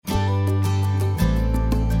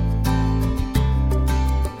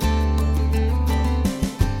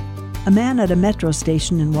A man at a metro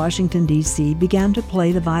station in Washington, D.C. began to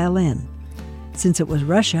play the violin. Since it was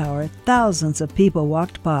rush hour, thousands of people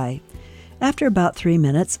walked by. After about 3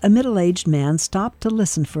 minutes, a middle-aged man stopped to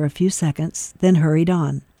listen for a few seconds, then hurried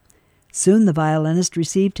on. Soon the violinist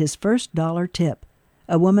received his first dollar tip.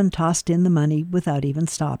 A woman tossed in the money without even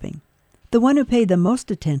stopping. The one who paid the most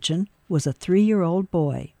attention was a 3-year-old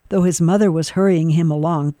boy, though his mother was hurrying him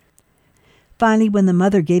along. Finally, when the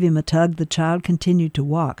mother gave him a tug, the child continued to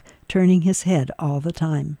walk, turning his head all the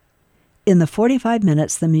time. In the 45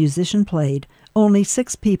 minutes the musician played, only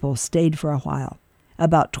 6 people stayed for a while.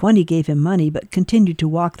 About 20 gave him money but continued to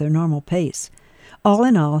walk their normal pace. All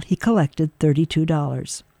in all, he collected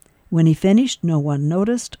 $32. When he finished, no one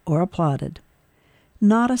noticed or applauded.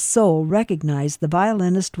 Not a soul recognized the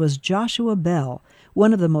violinist was Joshua Bell,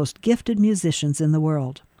 one of the most gifted musicians in the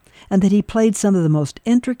world, and that he played some of the most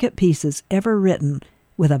intricate pieces ever written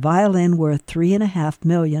with a violin worth $3.5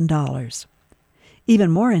 million.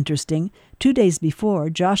 Even more interesting, 2 days before,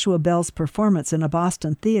 Joshua Bell's performance in a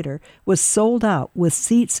Boston theater was sold out with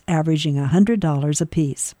seats averaging $100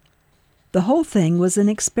 apiece. The whole thing was an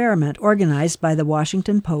experiment organized by the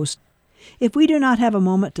Washington Post. If we do not have a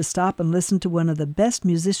moment to stop and listen to one of the best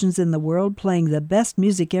musicians in the world playing the best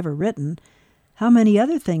music ever written, how many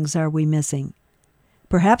other things are we missing?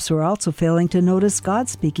 Perhaps we're also failing to notice God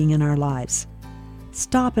speaking in our lives.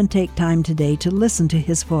 Stop and take time today to listen to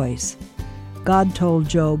His voice. God told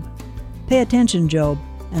Job, "Pay attention, Job,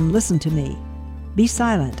 and listen to me. Be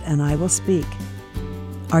silent, and I will speak."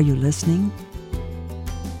 Are you listening?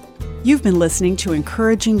 You've been listening to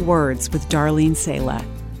Encouraging Words with Darlene Sala.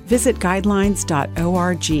 Visit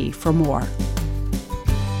guidelines.org for more.